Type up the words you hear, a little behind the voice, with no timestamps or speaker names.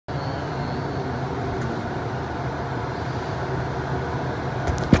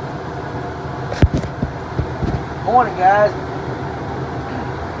Morning, guys.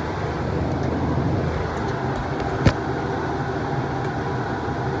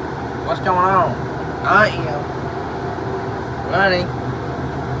 What's going on? I am running.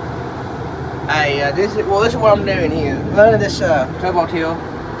 This is what I'm doing here. Running this towboat hill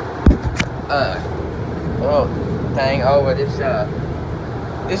thing over this.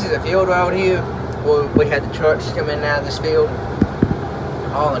 This is a field road here. Where we had the trucks coming out of this field,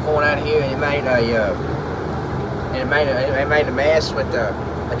 all going out of here, and it made a mess with the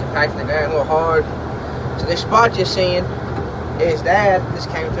compacting the ground a little hard. So this spot you're seeing is Dad just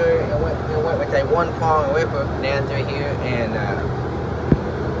came through and went with a one prong whipper down through here and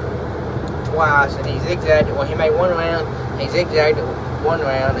twice, and he zigzagged. Well, he made one round, he zigzagged one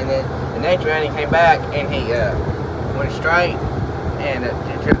round, and then the next round he came back and he went straight and to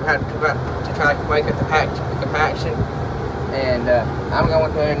try to break up the compaction. And I'm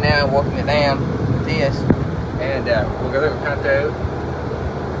going through now, walking it down with this, and we're going to come through,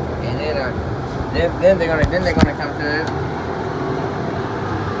 and then they're going to come through,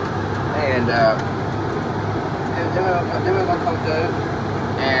 and then we're going to come through,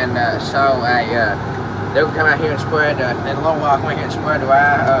 and so they'll come out here and spread in a little while. Come out here and spread the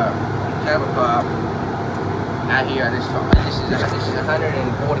wire cover crop out here. This is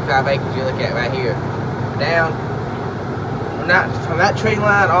 145 acres you look at right here. Down. From that tree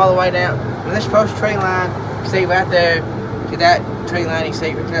line all the way down, from this first tree line, see right there, to that tree line, you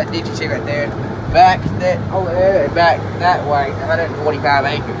see, to that ditch you see right there, back over there, and back that way, 145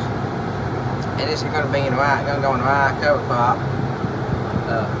 acres. And this is going to be in rye, going to go in rye cover crop.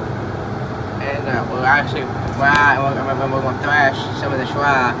 We're actually we're going to thrash some of this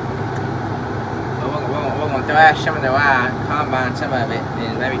rye. We're going to thrash some of the rye, combine some of it,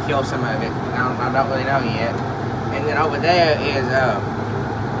 and maybe kill some of it. I don't really know yet. And then over there is,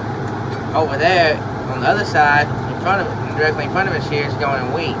 over there on the other side, directly in front of us here is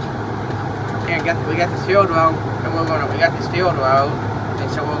going wheat. And we got this field road, and we got this field road,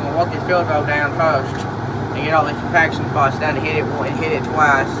 and so we're gonna walk this field road down first, and get all the compaction spots down to hit it twice. We're gonna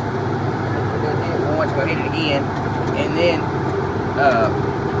hit it once, we're gonna hit it again, and then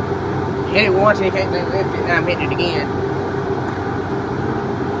hit it once and you can't lift it. Now I'm hitting it again,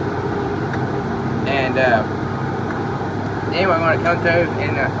 and then we're going to come through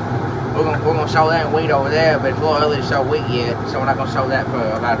and we're going to sow that wheat over there, but it's a little early to sow wheat yet, so we're not going to sow that for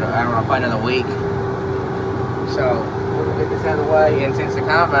about, I don't know, probably another week. So we're going to get this out of the way, and since the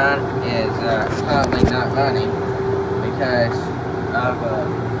combine is currently not running because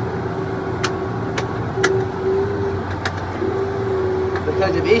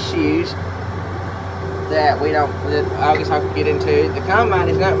of issues that I guess I could get into, the combine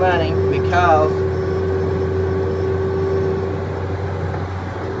is not running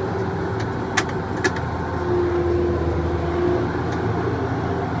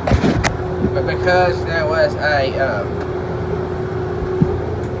because there was a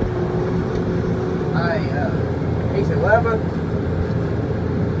piece of rubber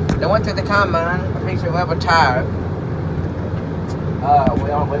that went through the combine, a piece of rubber tire. We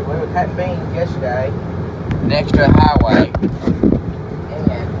were cutting beans yesterday next to a highway,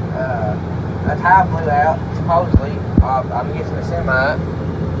 and a tire blew out, supposedly, I'm guessing a semi,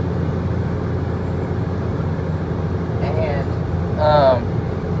 and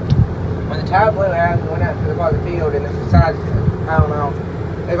when the tire blew out and went out to the part of the field, and it's the size, I don't know,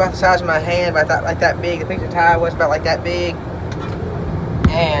 it was about the size of my hand, about like that big. The piece of tire was about like that big,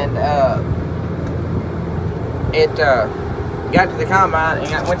 and it got to the combine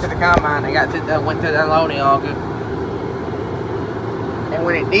and went to the combine and went to the unloading auger. And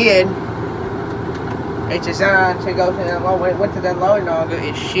when it did, it's designed to go to the unloading. When it went to the unloading auger,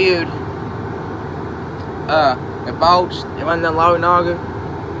 it sheared the bolts. It went to the unloading auger.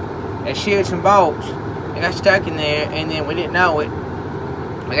 It sheared some bolts. It got stuck in there, and then we didn't know it.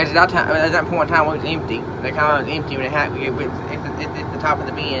 Because at that point in time, it was empty. The combine was empty when it happened. It's the top of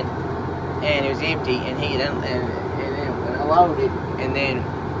the bin, and it was empty. And he then unloaded it, and then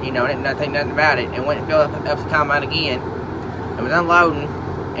didn't think nothing about it, and went and filled up the combine again. It was unloading,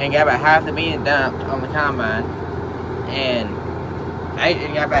 and got about half the bin dumped on the combine, and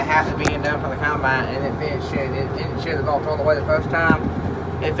it got about half the bin dumped on the combine, and then finished shearing. It didn't shear the bolts all the way the first time.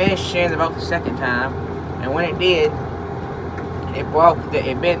 It finished shearing the bolts the second time, and when it did, it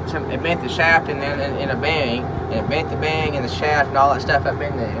bent the shaft in a bearing, and it bent the bearing and the shaft and all that stuff up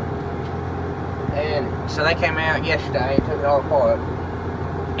in there. And so they came out yesterday and took it all apart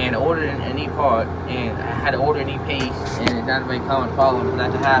and ordered a new part, and I had to order a new piece, and it's not a very common problem for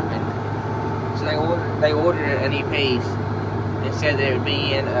that to happen. So they ordered a new piece and said that it would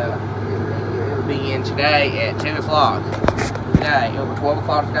be in it will be in today at 2 o'clock. Today, it was 12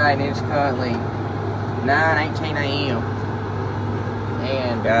 o'clock today, and it's currently 9:18 a.m.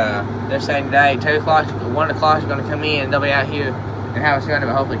 And they're saying today 2 o'clock, 1 o'clock is going to come in, and they'll be out here and have us done,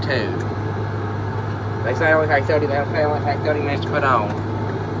 but hopefully 2. They say it only takes 30 minutes. They only take 30 minutes to put on.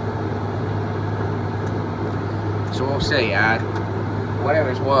 So we'll see. Whatever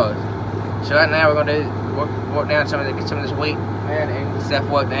this was. So right now we're gonna work down some of get some of this wheat and stuff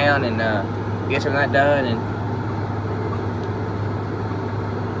worked down and get some of that done and.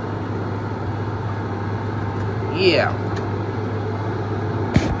 Yeah.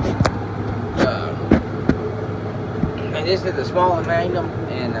 And this is the smaller Magnum,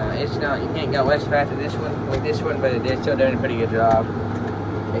 and it's not, you can't go less fast with this one, but they're still doing a pretty good job.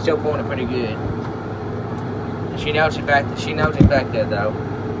 They're still pulling it pretty good. And she knows it's back there though.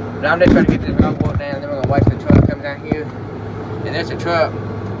 But I'm just trying to get this road walk down, and then we're gonna wait till the truck comes out here. And there's a truck.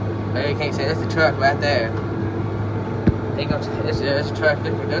 Maybe you can't see, there's the truck right there.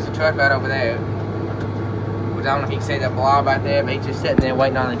 There's a truck right over there. Which I don't know if you can see that blob right there, but he's just sitting there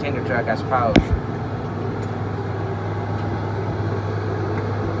waiting on the tender truck, I suppose.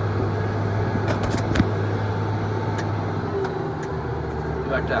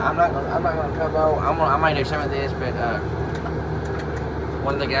 But I'm not gonna come over. I might do some of this, but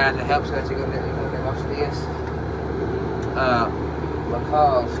one of the guys that helps us is gonna do most of this.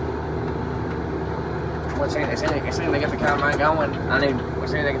 Because as soon as they get the combine going, as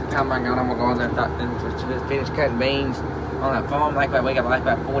soon as they get the combine going, I'm gonna go on there and just finish cutting beans on that farm. We got like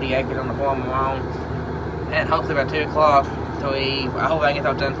about 40 acres on the farm I'm on, and hopefully by 2 o'clock till Eve. I hope I can get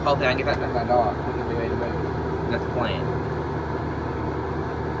that done. Hopefully I can get that done by dark. We can be ready to move. That's the plan.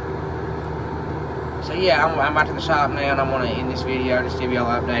 So yeah, I'm back to the shop now, and I'm gonna end this video just to give y'all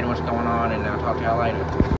an update on what's going on, and I'll talk to y'all later.